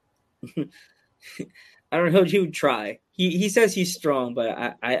 I don't know. He would try. He says he's strong,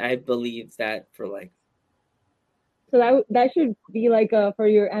 but I believe that for like. So that should be like for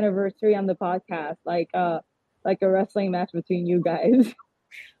your anniversary on the podcast, like a wrestling match between you guys.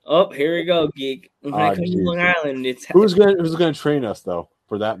 Oh, here we go, Geek. When I come to Long Island, it's who's gonna train us though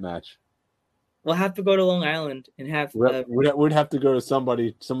for that match? We'll have to go to Long Island and have. We'd have to go to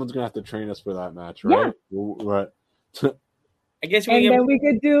somebody. Someone's gonna have to train us for that match, right? Yeah. Right. I guess we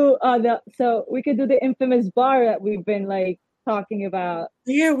could do the infamous bar that we've been like talking about.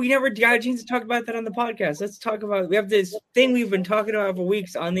 Yeah, we never got a chance to talk about that on the podcast. Let's talk about. We have this thing we've been talking about for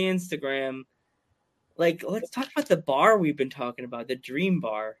weeks on the Instagram. Like, let's talk about the bar we've been talking about, the Dream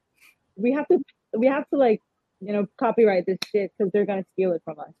Bar. We have to like, copyright this shit because they're gonna steal it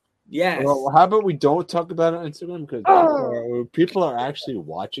from us. Yes. Well, how about we don't talk about it on Instagram because people are actually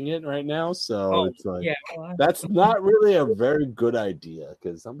watching it right now, so it's like that's not really a very good idea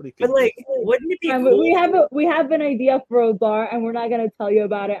because somebody. But like, wouldn't it be cool? We have an idea for a bar, and we're not gonna tell you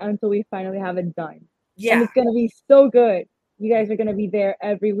about it until we finally have it done. Yeah, and it's gonna be so good. You guys are gonna be there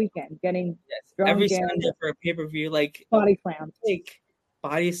every weekend, getting drunk every Sunday for a pay-per-view, like body slams. Like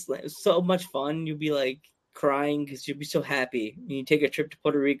body slam, so much fun. You'll be like crying because you'll be so happy. And you take a trip to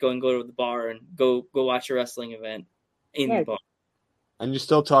Puerto Rico and go to the bar and go watch a wrestling event in the bar. And you're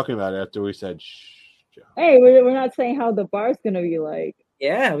still talking about it after we said shh. Joe. Hey, we're not saying how the bar's gonna be like.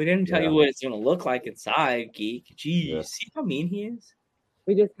 Yeah, we didn't tell you what it's gonna look like inside, Geek. Jeez, see how mean he is.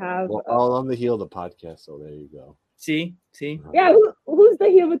 We just have. Well, all on the heel of the podcast, so there you go. See. Yeah, who's the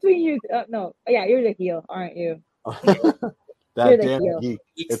heel between you? No, yeah, you're the heel, aren't you? That you're the damn heel. geek.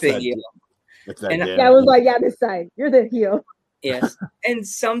 It's the heel. It's that and damn I was like, yeah, this side. You're the heel. Yes, and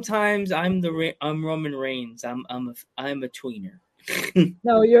sometimes I'm Roman Reigns. I'm a tweener.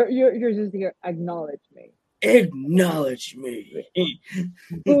 No, you're just here. Acknowledge me. Acknowledge me.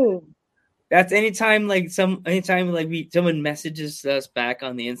 Boom. That's anytime like someone messages us back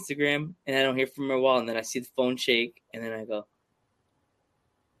on the Instagram and I don't hear from her a while, and then I see the phone shake, and then I go,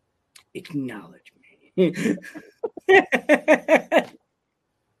 acknowledge me.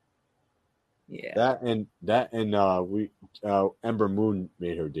 Yeah. That and we Ember Moon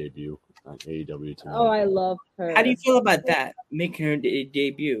made her debut on AEW tonight. Oh, I love her. How do you feel about that, making her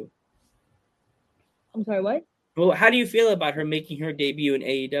debut? I'm sorry, what? Well, how do you feel about her making her debut in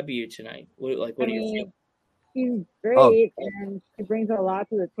AEW tonight? What do you feel? She's great, and she brings a lot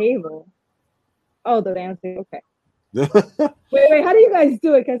to the table. Oh, the dancing. Okay. wait, how do you guys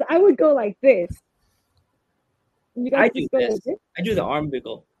do it? Because I would go like this. You guys I do just go this. like this? I do the arm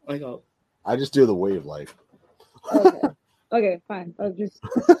wiggle. I go. I just do the wave like. Okay, fine. I'll just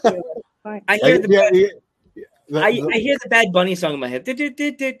fine. I hear I hear the Bad Bunny song in my head.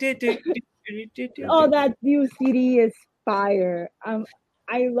 Oh, that new CD is fire.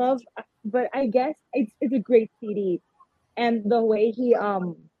 I love, but I guess it's a great CD, and the way he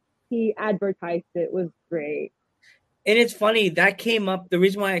advertised it was great. And it's funny that came up. The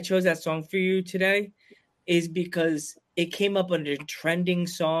reason why I chose that song for you today is because it came up under trending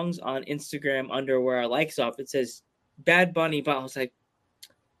songs on Instagram under where I likes off. It says Bad Bunny, but I was like,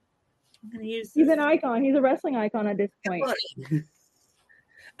 I'm gonna use this. He's an icon. He's a wrestling icon at this point.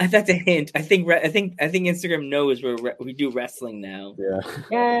 That's a hint. I think Instagram knows we do wrestling now.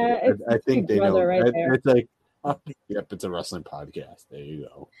 Yeah. I think they know. Right there. It's like, yep, it's a wrestling podcast. There you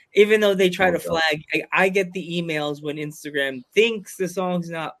go. Even though they try to flag, I get the emails when Instagram thinks the song's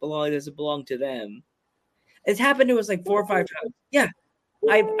doesn't belong to them. It's happened to us like 4 or 5 times. Yeah,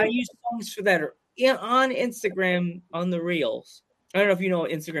 I use songs for that on Instagram on the reels. I don't know if you know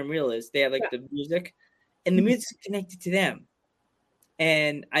what Instagram Reel is. They have like the music, and the music's connected to them.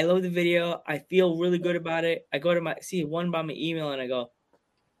 And I love the video. I feel really good about it. I go to see one by my email, and I go,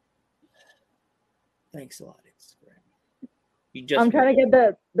 "Thanks a lot, Instagram." I'm trying to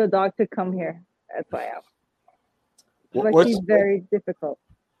get the dog to come here. That's why but she's very difficult.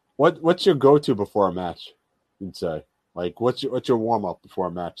 What's your go-to before a match? You'd say, like, what's your warm up before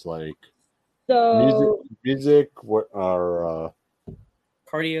a match? Like, so music, what are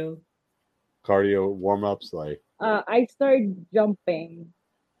cardio warm ups like? I start jumping.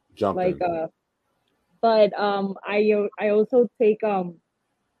 Like but I also take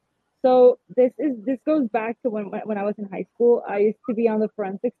so this goes back to when I was in high school. I used to be on the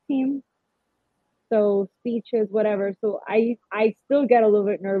forensics team. So speeches, whatever. So I still get a little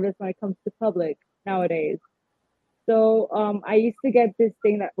bit nervous when it comes to public nowadays. So I used to get this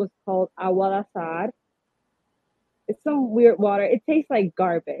thing that was called agua de sal. It's some weird water. It tastes like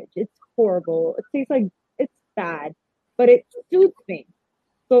garbage. It's horrible. It tastes like it's bad, but it suits me.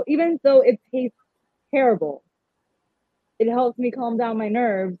 So even though it tastes terrible, it helps me calm down my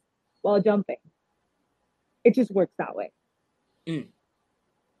nerves while jumping. It just works that way. Mm.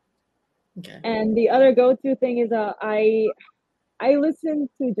 Okay. And the other go-to thing is I listen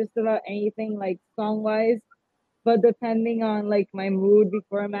to just about anything like song-wise, but depending on like my mood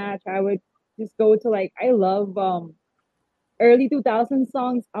before a match, I would just go to like I love early 2000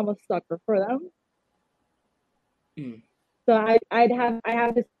 songs. I'm a sucker for them. Mm. So I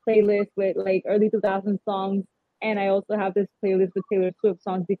have this playlist with like early 2000 songs, and I also have this playlist with Taylor Swift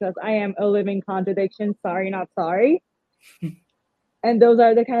songs because I am a living contradiction. Sorry, not sorry. And those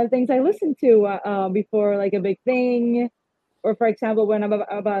are the kind of things I listen to before like a big thing, or for example, when I'm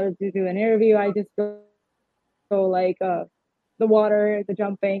about to do an interview, I just go like the water, the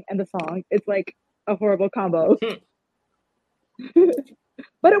jumping, and the song. It's like a horrible combo,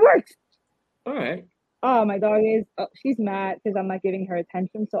 but it works. All right. Oh, my dog is. Oh, she's mad because I'm not giving her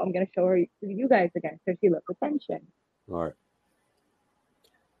attention, so I'm gonna show her you guys again because she loves attention. All right.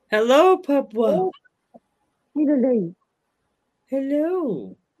 Hello, Papa. Hello.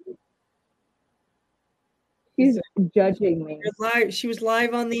 Hello. She's judging me. She was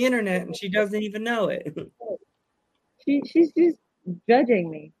live on the internet and she doesn't even know it. She's just judging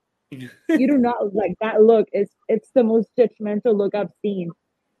me. You do not like that look. It's the most judgmental look I've seen.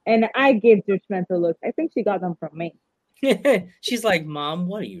 And I give judgmental looks. I think she got them from me. She's like, Mom,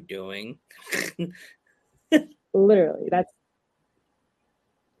 what are you doing? Literally, that's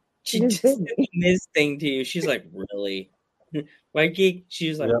she just did this thing to you. She's like, really? Right, Geek?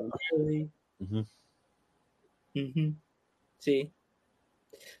 She's like, really? Mm-hmm. Mm-hmm. See?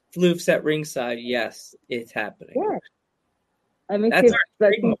 Floof's at ringside. Yes, it's happening. Yeah. I mean, that's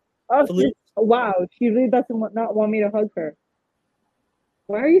wow, she really doesn't not want me to hug her.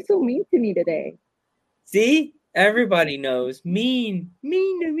 Why are you so mean to me today? See? Everybody knows. Mean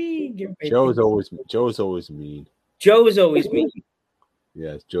to me. Joe's always mean. Joe's always mean.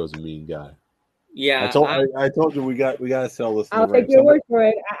 Yes, Joe's a mean guy. Yeah, I told you we gotta sell this. I'll take your word for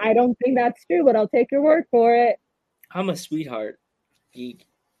it. I don't think that's true, but I'll take your word for it. I'm a sweetheart. Geek.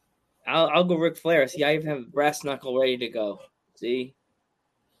 I'll go Ric Flair. See, I even have a brass knuckle ready to go. See?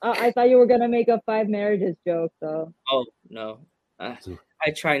 I thought you were gonna make a 5 marriages joke, though. Oh no, I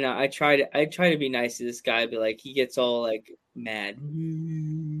try not. I try to be nice to this guy, but like he gets all like mad.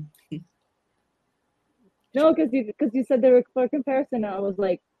 No, because you said the Ric Flair comparison. I was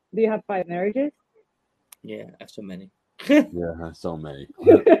like, do you have 5 marriages? Yeah, I have so many. Yeah, so many.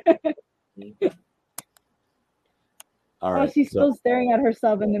 All right. Oh, she's still staring at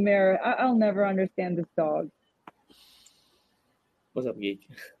herself in the mirror. I'll never understand this dog. What's up, Geek?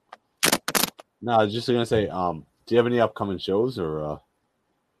 No, I was just gonna say, do you have any upcoming shows or?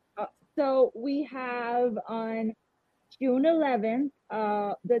 So we have on June 11th,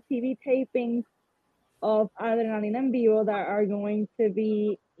 the TV tapings of Adrenalina en Vivo that are going to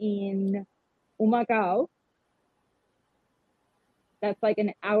be in Humacao. That's like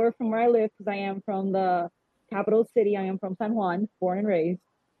an hour from where I live because I am from the capital city. I am from San Juan, born and raised.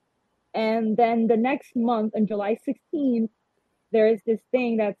 And then the next month, on July 16th, there is this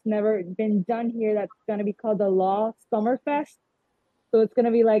thing that's never been done here that's going to be called the Law Summerfest. So it's going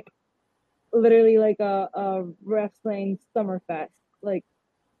to be like literally like a wrestling Summerfest. Like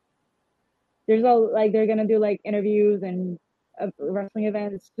there's they're going to do like interviews and wrestling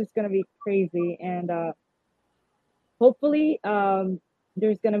events. It's just going to be crazy. And hopefully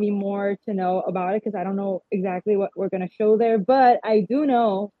there's going to be more to know about it because I don't know exactly what we're going to show there. But I do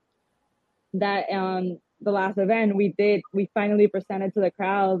know that the last event we finally presented to the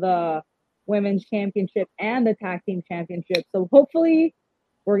crowd the women's championship and the tag team championship. So hopefully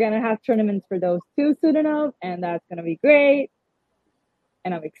we're going to have tournaments for those two soon enough, and that's going to be great.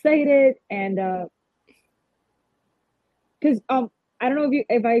 And I'm excited. And because I don't know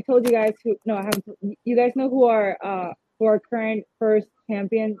if I told you guys I haven't. You guys know who our current first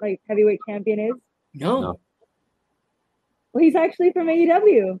champion, like heavyweight champion is? No. Well, he's actually from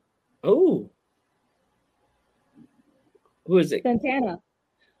AEW. Oh. Who is it? Santana.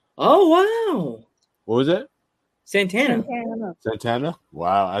 Oh, wow. What was it? Santana. Santana?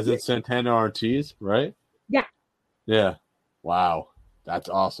 Wow. As in Santana Ortiz, right? Yeah. Yeah. Wow. That's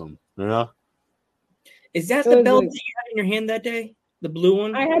awesome. You know? Is that the belt that you had in your hand that day? The blue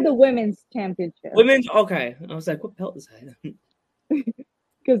one? I had the women's championship. Women's? Okay. I was like, what belt is that?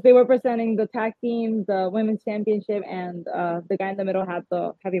 Because they were presenting the tag team, the women's championship, and the guy in the middle had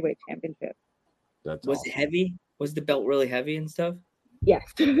the heavyweight championship. Was awesome. It heavy? Was the belt really heavy and stuff? Yes.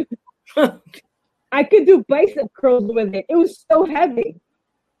 I could do bicep curls with it. It was so heavy.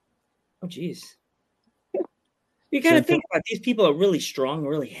 Oh, jeez. You got to think about these people are really strong,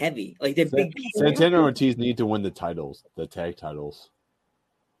 really heavy. Like they're big people. Santana Ortiz need to win the titles, the tag titles.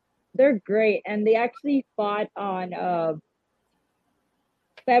 They're great, and they actually fought on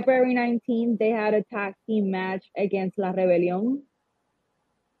February 19th. They had a tag team match against La Rebelión.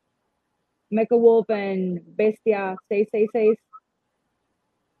 Mecha Wolf and Bestia 666.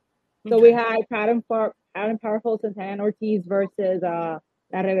 So we had Adam Powerful, Santana Ortiz versus La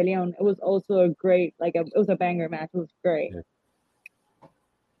Rebelión. It was also a great, it was a banger match. It was great. Yeah.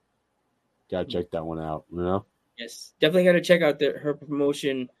 Gotta check that one out, you know? Yes, definitely gotta check out her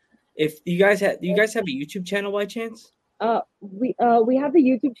promotion. If do you guys have a YouTube channel by chance? We have the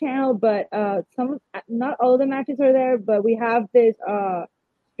YouTube channel, but not all of the matches are there, but we have this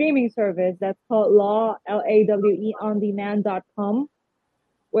streaming service that's called Law LAWE ondemand.com,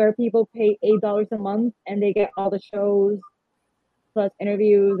 where people pay $8 a month and they get all the shows plus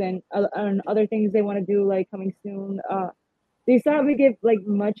interviews and other things they want to do, like coming soon. They still haven't give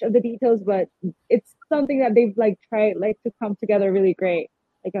much of the details, but it's something that they've tried to come together really great.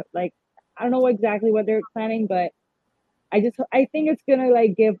 I don't know exactly what they're planning, but I think it's gonna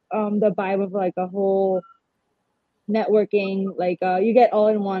give the vibe of a whole networking. You get all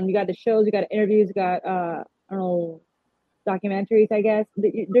in one. You got the shows, you got interviews, you got I don't know, documentaries. I guess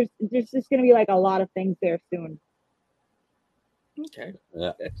there's just gonna be a lot of things there soon. Okay.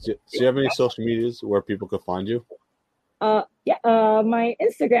 Yeah. Do you have any social medias where people could find you? My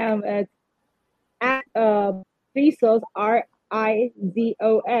Instagram is at Rizos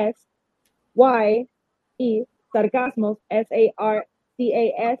RIZOSYE Sarcasmos SARCASMOS.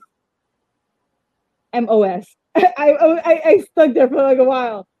 I stuck there for a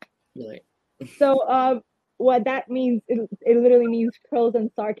while. Really? So what that means, it literally means curls and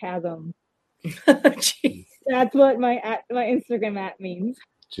sarcasm. Jeez. That's what my Instagram at means.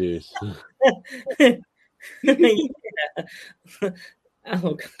 Jeez.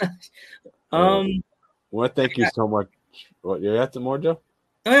 Oh gosh. Well, thank you so much What, you got some more, Joe?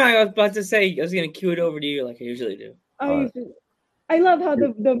 Oh, no, I was about to say, I was going to cue it over to you like I usually do. I love how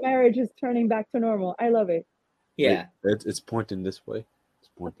the marriage is turning back to normal. I love it. Yeah. It's pointing this way. It's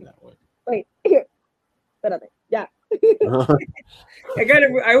pointing that way. Wait, here. Yeah.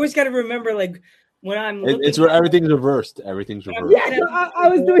 I always gotta remember, like, when I'm looking it's where everything's reversed. Everything's reversed. Yeah, so I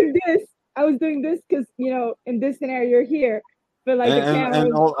was doing this. I was doing this because, you know, in this scenario, you're here. But like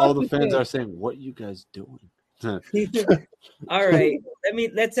and all the fans are saying, "What you guys doing?" All right,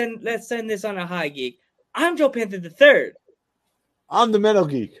 let's end this on a high, geek. I'm Joe Panther III. I'm the Metal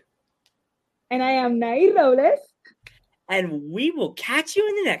Geek, and I am Nair Robles. And we will catch you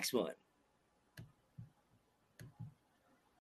in the next one.